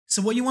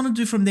So what you want to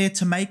do from there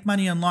to make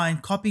money online,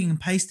 copying and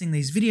pasting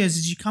these videos,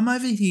 is you come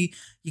over here,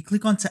 you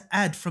click on to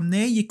add. From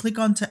there, you click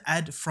on to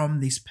add from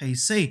this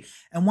PC.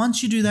 And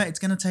once you do that, it's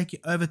going to take you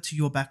over to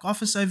your back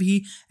office over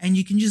here, and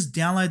you can just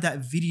download that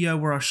video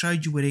where I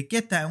showed you where to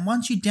get that. And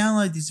once you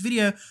download this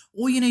video,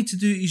 all you need to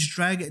do is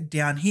drag it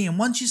down here. And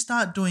once you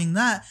start doing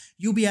that,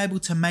 you'll be able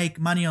to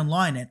make money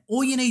online. And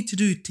all you need to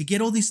do to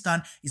get all this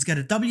done is go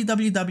to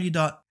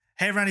www.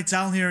 Hey everyone, it's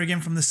Alan here again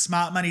from the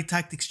Smart Money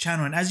Tactics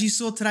channel. And as you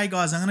saw today,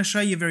 guys, I'm going to show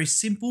you a very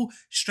simple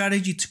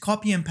strategy to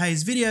copy and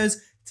paste videos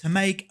to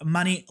make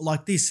money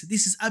like this.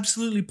 This is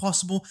absolutely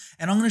possible,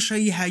 and I'm going to show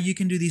you how you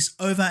can do this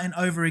over and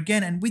over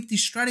again. And with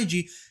this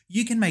strategy,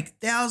 you can make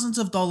thousands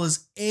of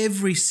dollars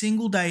every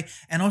single day,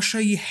 and I'll show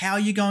you how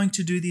you're going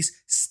to do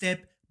this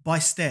step by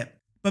step.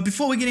 But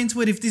before we get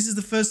into it, if this is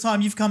the first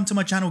time you've come to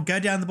my channel, go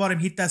down the bottom,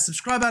 hit that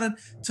subscribe button,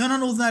 turn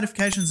on all the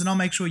notifications, and I'll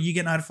make sure you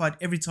get notified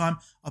every time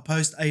I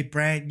post a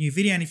brand new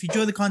video. And if you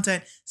enjoy the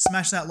content,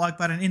 smash that like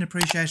button in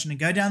appreciation and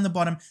go down the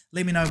bottom.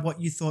 Let me know what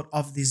you thought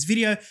of this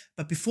video.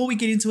 But before we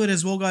get into it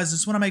as well, guys, I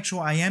just want to make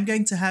sure I am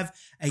going to have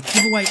a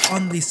giveaway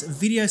on this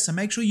video. So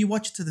make sure you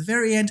watch it to the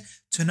very end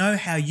to know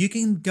how you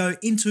can go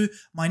into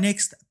my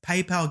next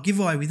PayPal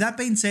giveaway. With that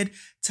being said,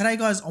 today,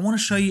 guys, I want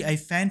to show you a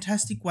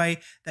fantastic way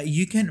that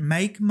you can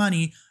make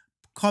money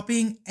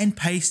copying and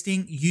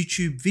pasting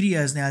YouTube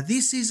videos. Now,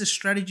 this is a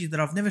strategy that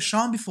I've never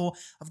shown before.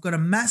 I've got a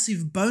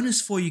massive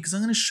bonus for you because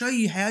I'm going to show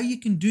you how you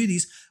can do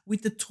this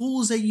with the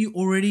tools that you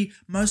already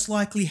most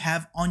likely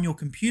have on your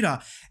computer.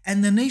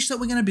 And the niche that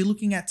we're going to be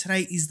looking at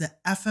today is the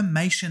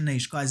affirmation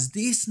niche, guys.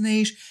 This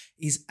niche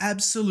is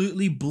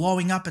absolutely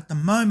blowing up at the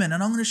moment,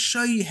 and I'm going to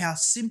show you how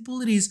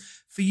simple it is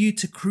for you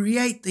to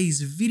create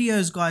these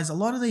videos, guys. A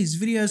lot of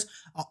these videos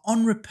are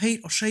on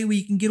repeat. I'll show you where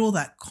you can get all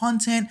that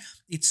content.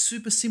 It's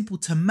super simple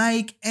to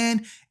make,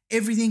 and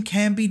everything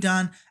can be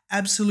done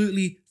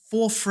absolutely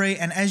for free.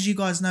 And as you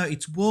guys know,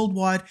 it's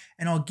worldwide,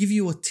 and I'll give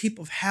you a tip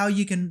of how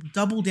you can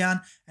double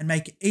down and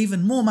make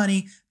even more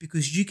money,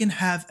 because you can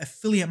have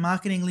affiliate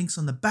marketing links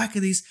on the back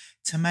of this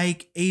to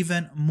make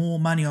even more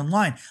money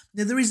online.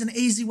 Now, there is an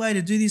easy way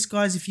to do this,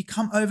 guys. If you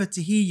come over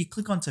to here, you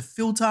click onto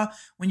filter.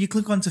 When you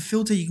click onto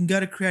filter, you can go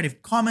to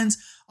Creative Commons.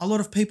 A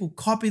lot of people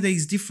copy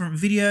these different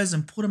videos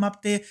and put them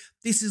up there.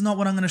 This is not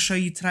what I'm going to show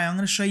you today. I'm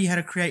going to show you how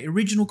to create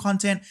original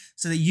content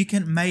so that you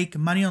can make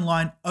money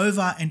online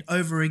over and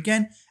over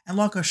again. And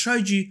like I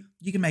showed you,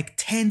 you can make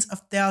tens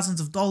of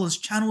thousands of dollars.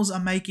 Channels are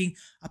making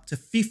up to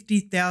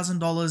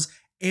 $50,000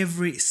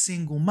 every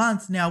single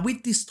month. Now,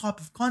 with this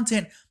type of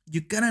content,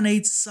 you're going to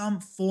need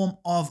some form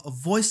of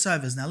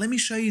voiceovers. Now, let me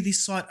show you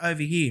this site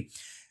over here.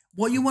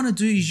 What you want to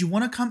do is you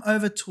want to come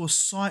over to a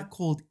site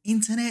called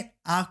Internet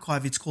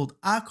Archive. It's called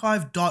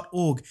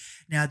archive.org.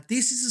 Now,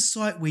 this is a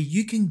site where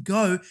you can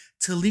go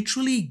to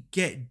literally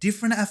get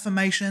different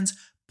affirmations,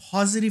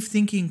 positive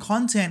thinking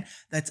content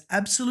that's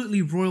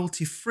absolutely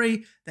royalty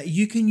free that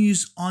you can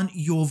use on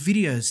your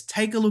videos.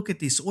 Take a look at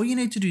this. All you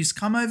need to do is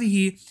come over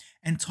here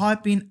and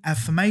type in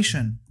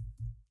affirmation.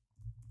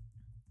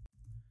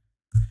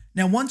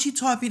 Now, once you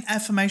type in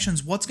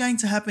affirmations, what's going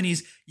to happen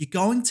is you're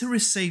going to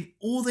receive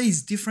all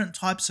these different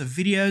types of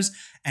videos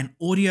and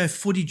audio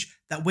footage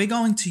that we're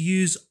going to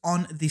use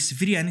on this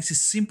video. And this is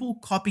simple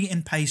copy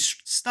and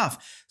paste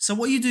stuff. So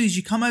what you do is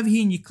you come over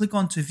here and you click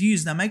onto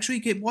views. Now, make sure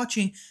you keep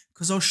watching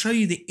because I'll show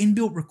you the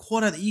inbuilt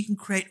recorder that you can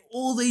create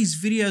all these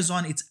videos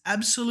on. It's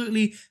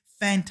absolutely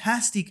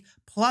fantastic.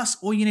 Plus,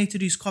 all you need to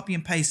do is copy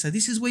and paste. So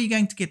this is where you're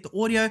going to get the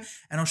audio,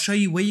 and I'll show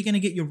you where you're going to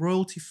get your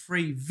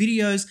royalty-free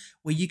videos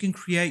where you can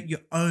create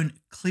your own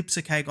clips,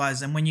 okay,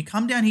 guys? And when you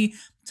come down here,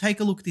 take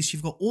a look at this.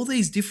 You've got all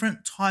these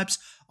different types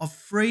of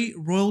free,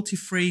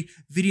 royalty-free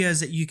videos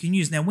that you can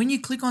use. Now, when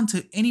you click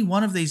onto any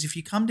one of these, if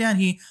you come down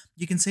here,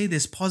 you can see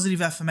there's positive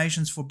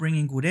affirmations for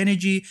bringing good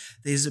energy.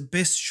 There's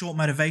best short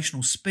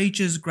motivational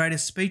speeches,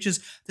 greatest speeches.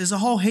 There's a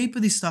whole heap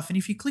of this stuff. And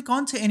if you click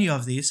onto any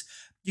of this,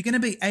 you're going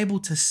to be able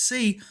to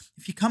see,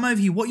 if you come over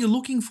here, what you're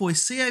looking for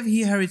is, see over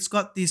here how it's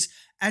got this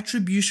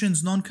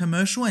attributions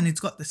non-commercial and it's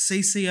got the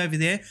CC over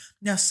there.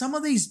 Now, some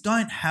of these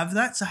don't have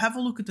that, so have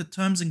a look at the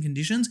terms and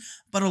conditions,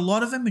 but a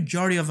lot of them,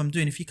 majority of them do.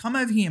 And if you come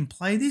over here and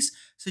play this,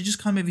 so just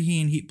come over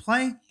here and hit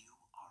play. You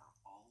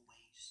are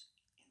always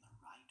in the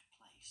right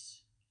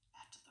place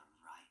at the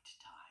right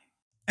time.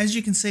 As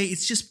you can see,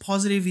 it's just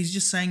positive. He's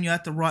just saying you're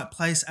at the right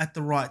place at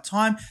the right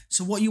time.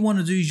 So what you want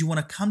to do is you want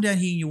to come down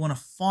here and you want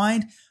to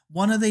find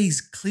one of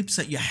these clips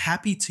that you're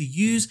happy to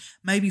use.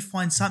 Maybe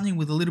find something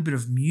with a little bit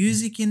of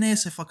music in there.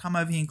 So if I come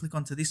over here and click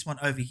onto this one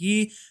over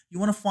here, you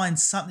want to find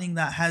something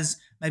that has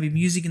maybe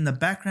music in the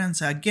background.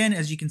 So again,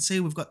 as you can see,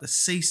 we've got the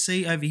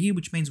CC over here,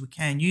 which means we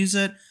can use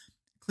it.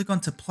 Click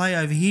onto play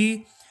over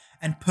here,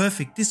 and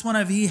perfect. This one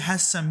over here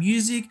has some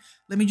music.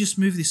 Let me just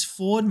move this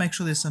forward, make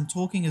sure there's some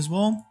talking as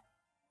well.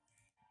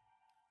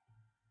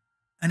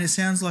 And it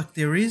sounds like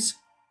there is.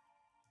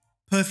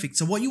 Perfect.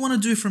 So what you want to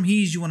do from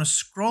here is you want to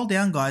scroll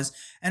down, guys.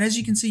 And as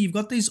you can see, you've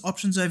got these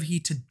options over here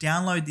to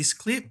download this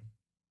clip.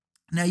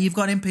 Now you've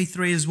got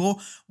MP3 as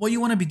well. What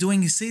you want to be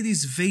doing, you see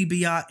this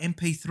VBR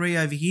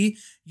MP3 over here.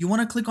 You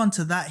want to click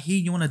onto that here.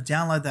 You want to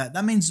download that.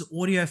 That means the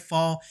audio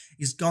file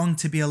is going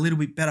to be a little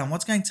bit better. And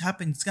what's going to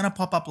happen, it's going to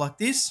pop up like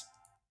this.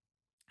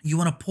 You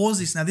want to pause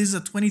this. Now, this is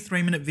a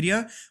 23-minute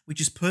video,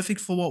 which is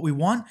perfect for what we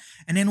want.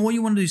 And then all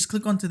you want to do is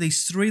click onto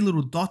these three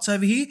little dots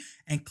over here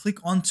and click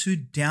onto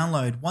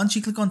download. Once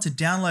you click onto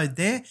download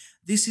there,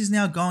 this is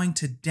now going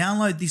to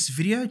download this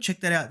video. Check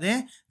that out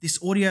there, this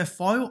audio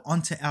file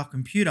onto our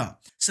computer.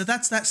 So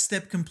that's that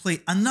step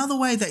complete. Another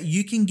way that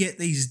you can get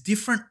these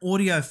different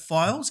audio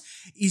files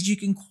is you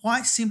can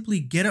quite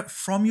simply get it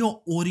from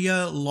your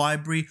audio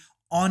library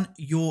on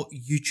your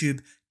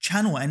YouTube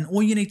channel. And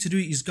all you need to do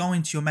is go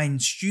into your main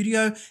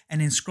studio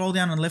and then scroll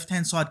down on the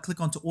left-hand side,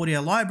 click onto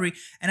audio library.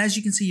 And as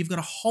you can see, you've got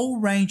a whole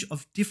range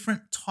of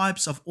different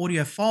types of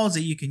audio files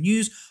that you can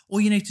use.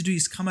 All you need to do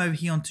is come over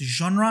here onto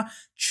genre,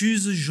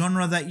 choose the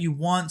genre that you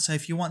want. So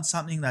if you want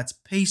something that's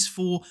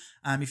peaceful,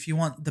 if you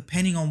want,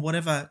 depending on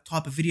whatever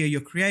type of video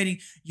you're creating,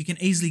 you can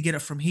easily get it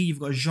from here. You've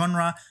got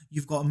genre,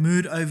 you've got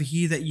mood over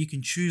here that you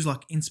can choose,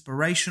 like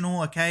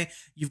inspirational, okay?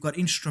 You've got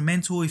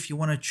instrumental if you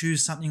want to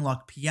choose something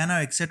like piano,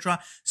 etc.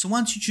 So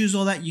once you choose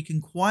all that, you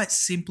can quite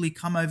simply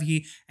come over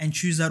here and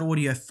choose that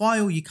audio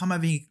file. You come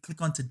over here,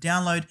 click onto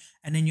download,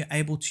 and then you're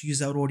able to use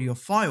that audio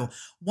file.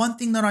 One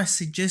thing that I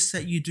suggest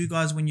that you do,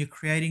 guys, when you're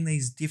creating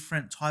these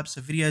different types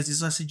of videos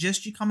is I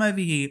suggest you come over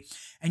here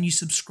and you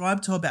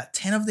subscribe to about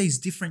 10 of these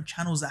different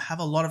channels that have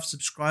a lot of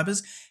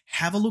subscribers.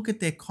 Have a look at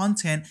their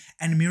content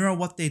and mirror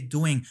what they're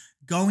doing.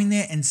 Go in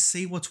there and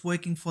see what's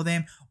working for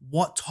them,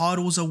 what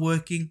titles are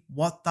working,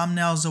 what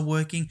thumbnails are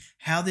working,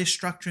 how they're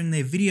structuring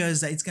their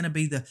videos. That it's going to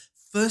be the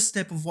first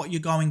step of what you're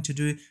going to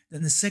do.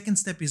 Then the second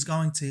step is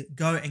going to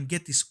go and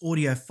get this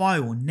audio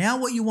file. Now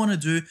what you want to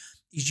do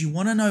is you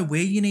want to know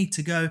where you need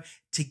to go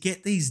to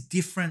get these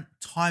different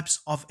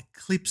types of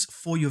clips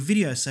for your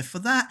video. So for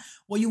that,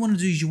 what you want to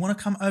do is you want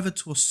to come over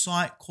to a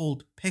site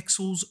called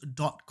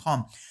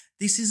pexels.com.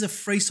 This is a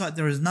free site.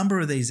 There is a number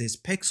of these. There's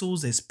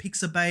Pexels, there's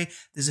Pixabay,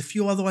 there's a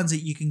few other ones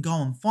that you can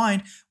go and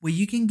find where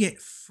you can get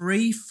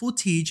free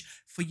footage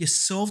for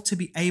yourself to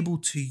be able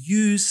to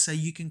use so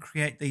you can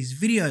create these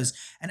videos.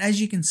 And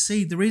as you can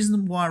see, the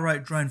reason why I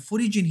wrote drone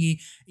footage in here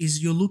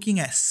is you're looking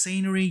at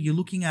scenery, you're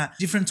looking at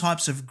different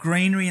types of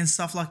greenery and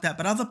stuff like that.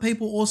 But other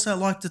people also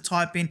like to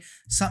type in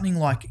something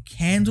like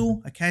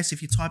candle. Okay, so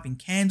if you type in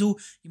candle,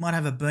 you might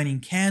have a burning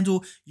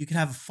candle, you could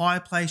have a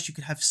fireplace, you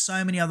could have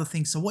so many other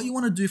things. So what you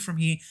want to do from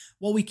here,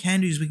 what we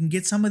can do is we can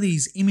get some of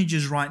these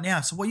images right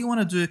now. So what you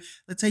want to do,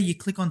 let's say you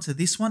click onto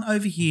this one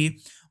over here.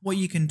 What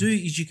you can do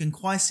is you can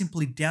quite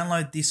simply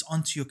download this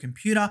onto your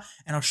computer,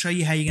 and I'll show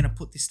you how you're going to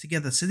put this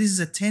together. So this is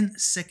a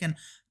 10-second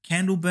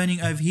candle burning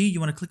over here. You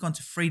want to click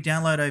onto free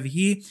download over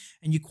here,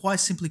 and you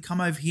quite simply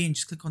come over here and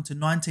just click onto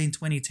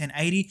 1920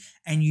 1080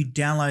 and you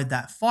download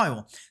that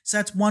file. So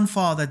that's one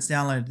file that's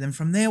downloaded. Then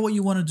from there, what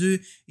you want to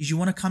do is you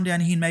want to come down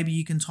here and maybe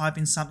you can type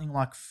in something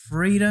like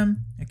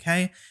freedom.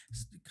 Okay,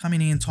 come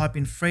in here and type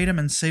in freedom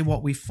and see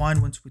what we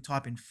find. Once we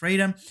type in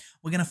freedom,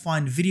 we're going to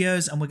find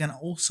videos and we're going to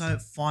also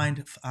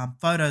find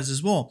photos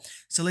as well.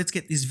 So let's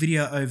get this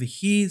video over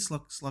here. It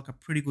looks like a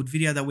pretty good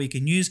video that we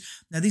can use.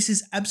 Now this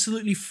is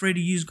absolutely free to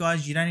use,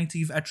 guys. You don't need to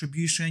give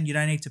attribution. You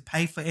don't need to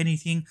pay for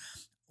anything.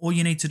 All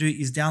you need to do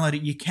is download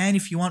it. You can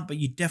if you want, but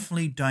you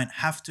definitely don't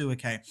have to,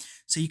 okay?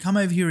 So you come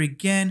over here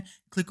again,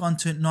 click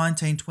onto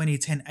 1920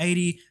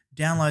 1080,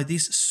 download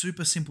this.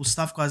 Super simple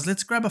stuff, guys.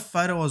 Let's grab a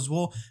photo as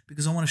well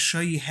because I want to show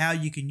you how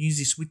you can use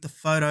this with the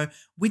photo,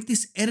 with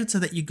this editor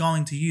that you're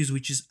going to use,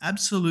 which is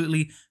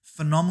absolutely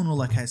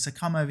phenomenal, okay? So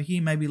come over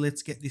here. Maybe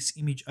let's get this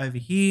image over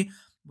here.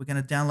 We're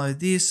going to download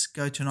this,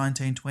 go to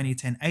 1920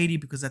 1080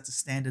 because that's a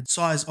standard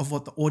size of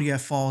what the audio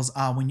files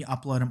are when you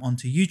upload them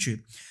onto YouTube.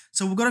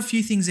 So we've got a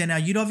few things there now.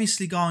 You'd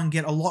obviously go and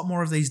get a lot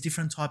more of these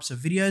different types of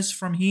videos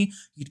from here.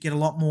 You'd get a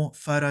lot more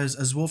photos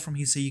as well from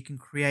here so you can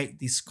create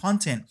this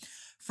content.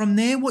 From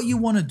there, what you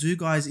want to do,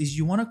 guys, is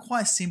you want to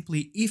quite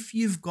simply, if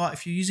you're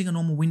using a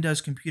normal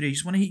Windows computer, you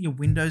just want to hit your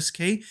Windows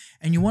key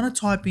and you want to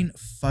type in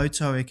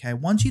photo, okay?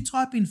 Once you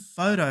type in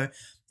photo,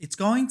 it's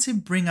going to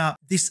bring up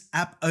this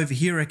app over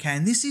here, okay?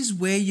 And this is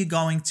where you're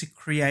going to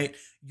create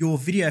your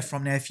video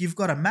from. Now, if you've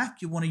got a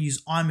Mac, you want to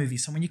use iMovie.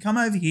 So when you come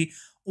over here,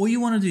 all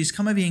you want to do is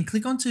come over here and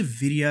click onto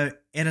video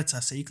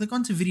editor. So you click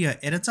onto video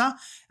editor,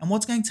 and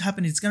what's going to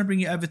happen is it's going to bring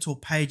you over to a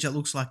page that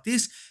looks like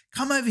this.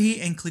 Come over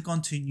here and click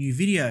onto new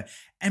video.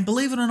 And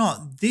believe it or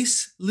not,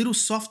 this little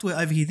software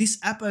over here, this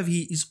app over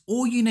here is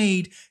all you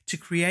need to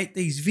create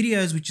these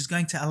videos, which is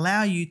going to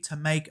allow you to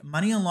make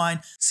money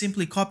online,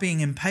 simply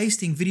copying and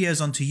pasting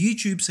videos onto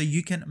YouTube so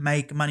you can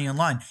make money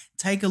online.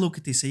 Take a look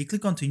at this. So you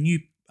click onto new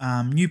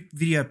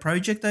video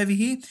project over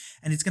here,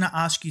 and it's going to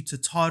ask you to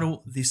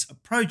title this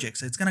project.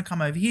 So it's going to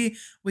come over here.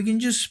 We can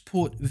just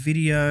put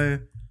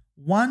video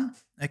 1,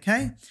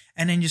 okay,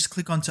 and then just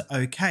click onto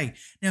OK.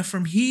 Now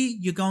from here,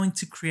 you're going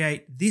to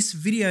create this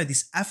video,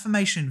 this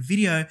affirmation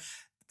video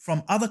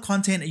from other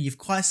content that you've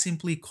quite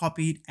simply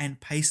copied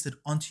and pasted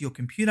onto your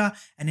computer,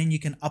 and then you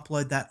can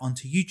upload that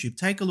onto YouTube.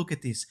 Take a look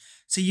at this.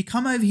 So you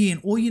come over here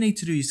and all you need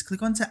to do is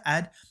click onto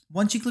add.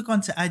 Once you click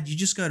onto add, you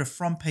just go to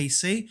from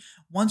PC.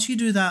 Once you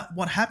do that,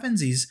 what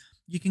happens is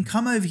you can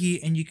come over here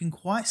and you can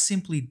quite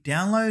simply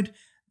download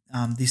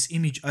this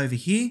image over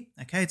here.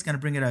 Okay, it's going to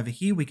bring it over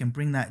here. We can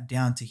bring that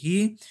down to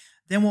here.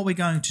 Then what we're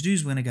going to do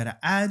is we're going to go to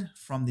add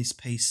from this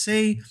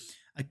PC.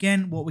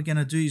 Again, what we're going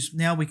to do is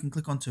now we can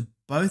click onto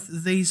both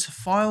of these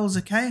files,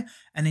 okay?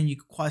 And then you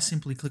can quite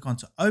simply click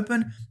onto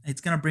open.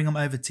 It's going to bring them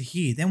over to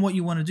here. Then what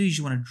you want to do is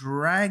you want to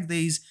drag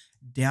these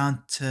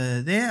down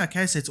to there,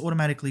 okay? So it's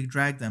automatically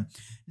dragged them.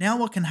 Now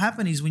what can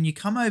happen is when you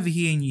come over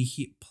here and you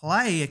hit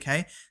play,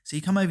 okay? So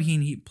you come over here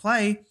and hit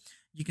play,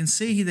 you can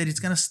see here that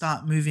it's going to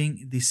start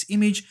moving this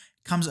image,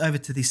 comes over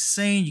to this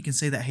scene. You can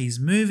see that he's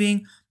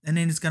moving, and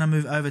then it's going to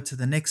move over to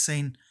the next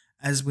scene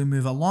as we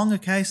move along,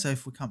 okay? So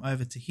if we come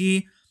over to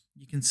here,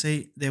 you can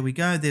see, there we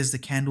go, there's the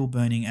candle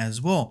burning as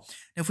well.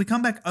 Now, if we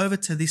come back over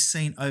to this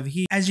scene over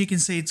here, as you can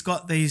see, it's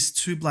got these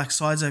two black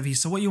sides over here.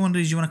 So what you want to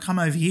do is you want to come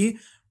over here,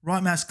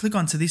 right mouse, click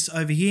onto this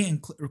over here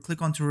and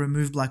click onto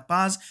remove black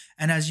bars.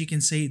 And as you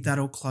can see,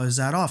 that'll close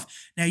that off.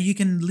 Now you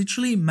can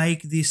literally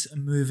make this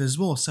move as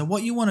well. So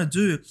what you want to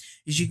do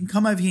is you can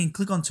come over here and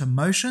click onto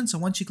motion. So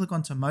once you click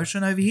onto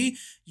motion over here,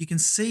 you can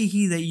see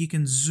here that you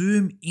can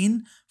zoom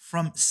in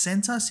from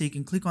center. So you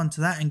can click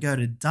onto that and go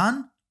to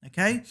done.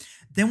 Okay.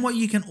 Then what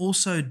you can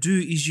also do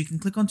is you can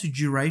click onto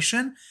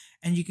duration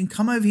and you can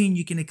come over here and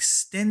you can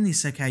extend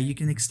this. Okay. You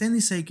can extend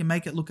this so you can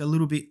make it look a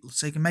little bit,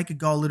 so you can make it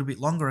go a little bit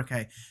longer.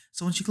 Okay.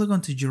 So once you click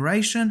onto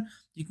duration,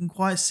 you can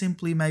quite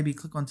simply maybe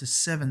click onto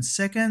 7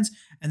 seconds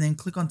and then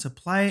click onto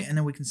play. And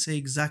then we can see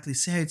exactly,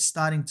 see how it's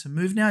starting to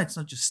move now. It's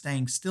not just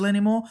staying still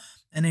anymore.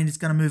 And then it's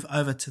going to move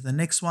over to the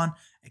next one,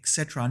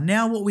 etc.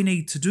 Now what we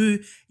need to do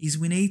is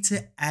we need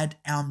to add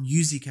our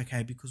music,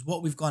 okay? Because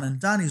what we've gone and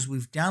done is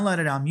we've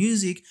downloaded our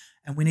music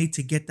and we need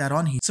to get that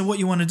on here. So what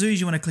you want to do is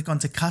you want to click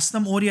onto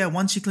custom audio.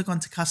 Once you click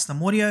onto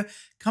custom audio,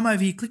 come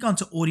over here, click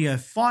onto audio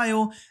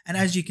file. And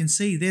as you can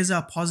see, there's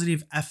our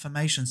positive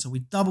affirmation. So we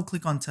double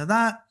click onto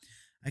that.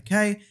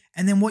 Okay.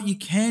 And then what you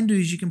can do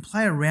is you can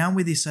play around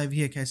with this over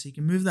here. Okay. So you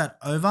can move that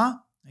over.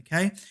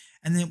 Okay.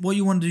 And then what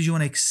you want to do is you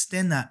want to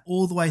extend that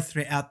all the way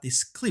throughout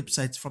this clip.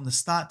 So it's from the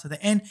start to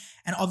the end.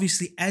 And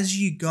obviously as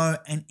you go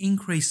and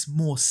increase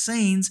more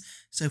scenes,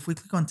 so if we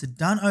click onto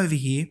done over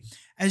here,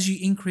 as you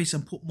increase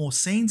and put more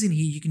scenes in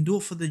here, you can do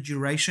it for the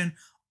duration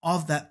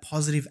of that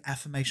positive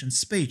affirmation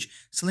speech.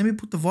 So let me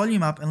put the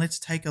volume up and let's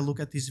take a look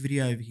at this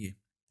video over here.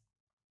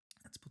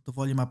 Let's put the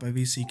volume up over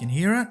here so you can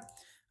hear it.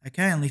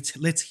 Okay, and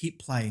let's hit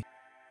play.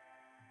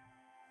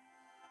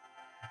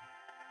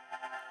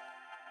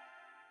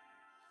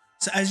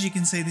 So as you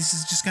can see, this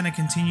is just going to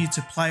continue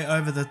to play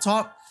over the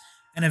top.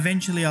 And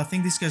eventually, I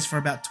think this goes for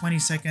about 20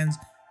 seconds.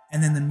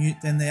 And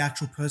then the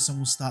actual person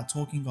will start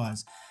talking,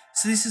 guys.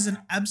 So this is an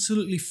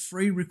absolutely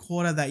free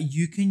recorder that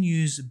you can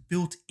use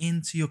built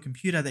into your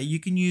computer, that you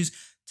can use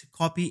to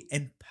copy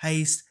and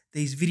paste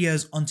these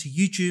videos onto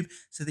YouTube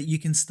so that you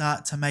can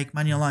start to make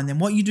money online. Then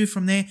what you do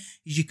from there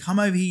is you come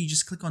over here, you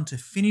just click on to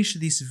finish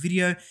this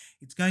video.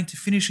 It's going to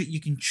finish it. You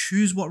can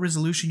choose what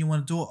resolution you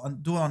want to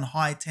do it on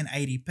high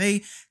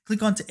 1080p.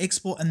 Click on to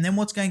export, and then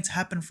what's going to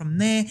happen from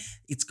there,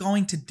 it's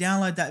going to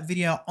download that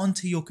video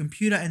onto your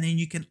computer, and then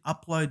you can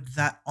upload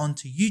that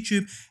onto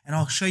YouTube. And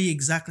I'll show you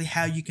exactly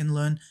how you can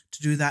learn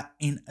to do that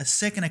in a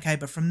second, okay?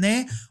 But from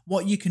there,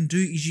 what you can do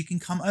is you can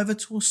come over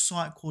to a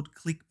site called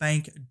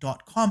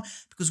clickbank.com,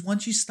 because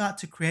once you start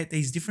to create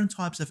these different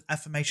types of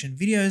affirmation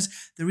videos,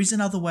 there is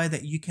another way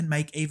that you can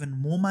make even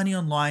more money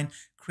online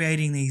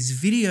creating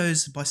these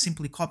videos by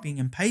simply copying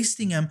and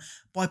pasting them,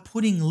 by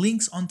putting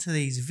links onto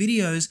these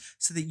videos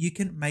so that you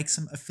can make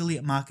some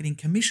affiliate marketing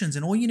commissions.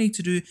 And all you need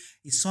to do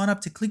is sign up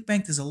to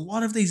ClickBank. There's a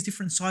lot of these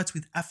different sites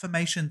with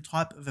affirmation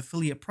type of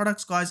affiliate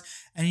products, guys,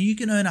 and you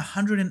can earn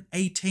 $118,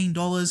 $67,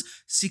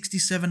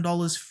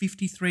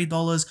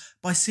 $53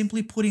 by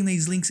simply putting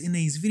these links in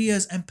these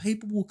videos, and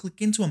people will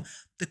click into them.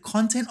 The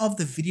content of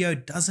the video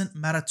doesn't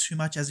matter too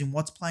much as in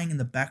what's playing in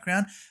the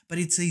background, but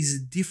it's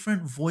these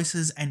different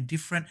voices and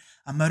different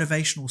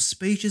motivational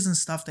speeches and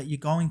stuff that you're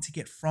going to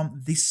get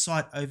from this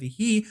site over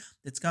here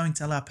that's going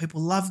to allow people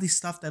love this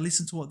stuff. They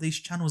listen to what these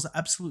channels are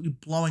absolutely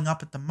blowing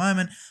up at the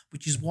moment,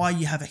 which is why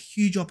you have a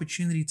huge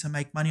opportunity to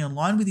make money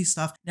online with this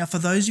stuff. Now, for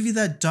those of you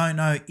that don't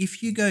know,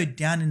 if you go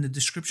down in the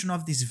description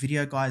of this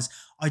video, guys,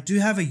 I do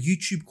have a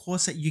YouTube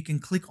course that you can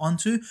click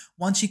onto.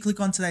 Once you click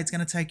onto that, it's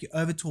going to take you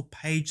over to a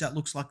page that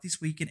looks like this,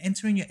 where you can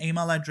enter in your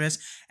email address,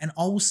 and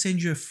I will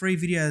send you a free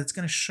video that's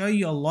going to show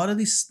you a lot of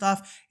this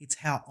stuff. It's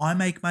how I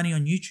make money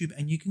on YouTube,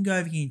 and you can go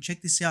over here and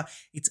check this out.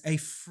 It's a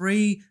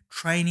free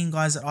training,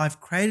 guys, that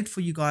I've created for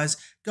you guys.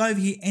 Go over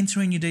here,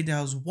 enter in your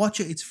details, watch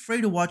it. It's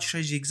free to watch,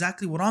 shows you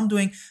exactly what I'm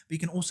doing, but you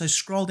can also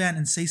scroll down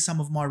and see some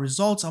of my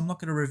results. I'm not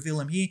going to reveal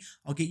them here.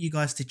 I'll get you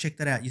guys to check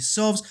that out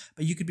yourselves,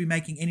 but you could be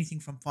making anything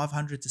from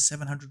 $500 to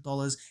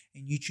 $700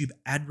 in YouTube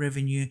ad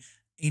revenue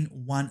in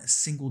one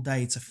single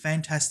day. It's a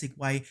fantastic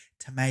way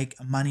to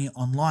make money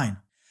online.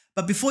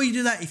 But before you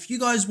do that, if you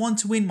guys want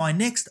to win my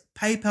next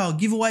PayPal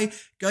giveaway,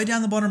 go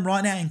down the bottom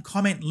right now and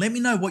comment. Let me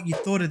know what you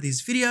thought of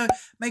this video.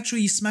 Make sure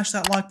you smash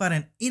that like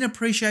button in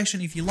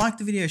appreciation. If you like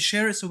the video,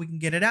 share it so we can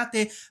get it out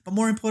there. But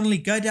more importantly,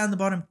 go down the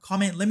bottom,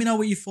 comment. Let me know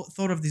what you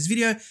thought of this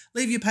video.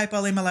 Leave your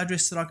PayPal email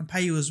address so that I can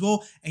pay you as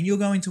well. And you'll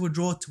go into a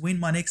draw to win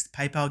my next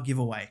PayPal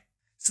giveaway.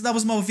 So that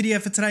was my video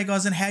for today,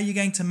 guys, on how you're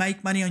going to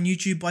make money on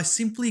YouTube by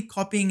simply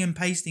copying and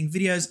pasting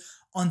videos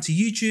onto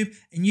YouTube,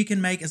 and you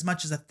can make as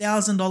much as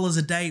 $1,000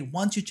 a day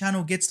once your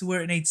channel gets to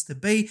where it needs to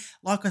be.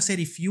 Like I said,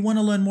 if you want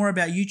to learn more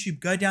about YouTube,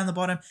 go down the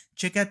bottom,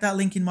 check out that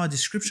link in my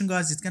description,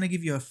 guys. It's going to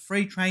give you a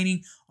free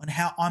training on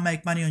how I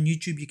make money on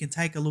YouTube. You can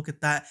take a look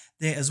at that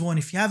there as well. And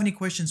if you have any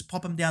questions,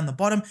 pop them down the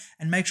bottom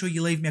and make sure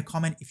you leave me a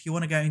comment if you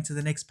want to go into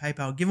the next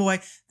PayPal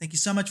giveaway. Thank you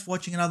so much for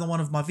watching another one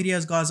of my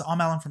videos, guys.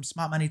 I'm Alan from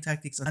Smart Money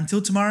Tactics.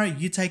 Until tomorrow,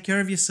 you take care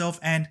of yourself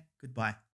and goodbye.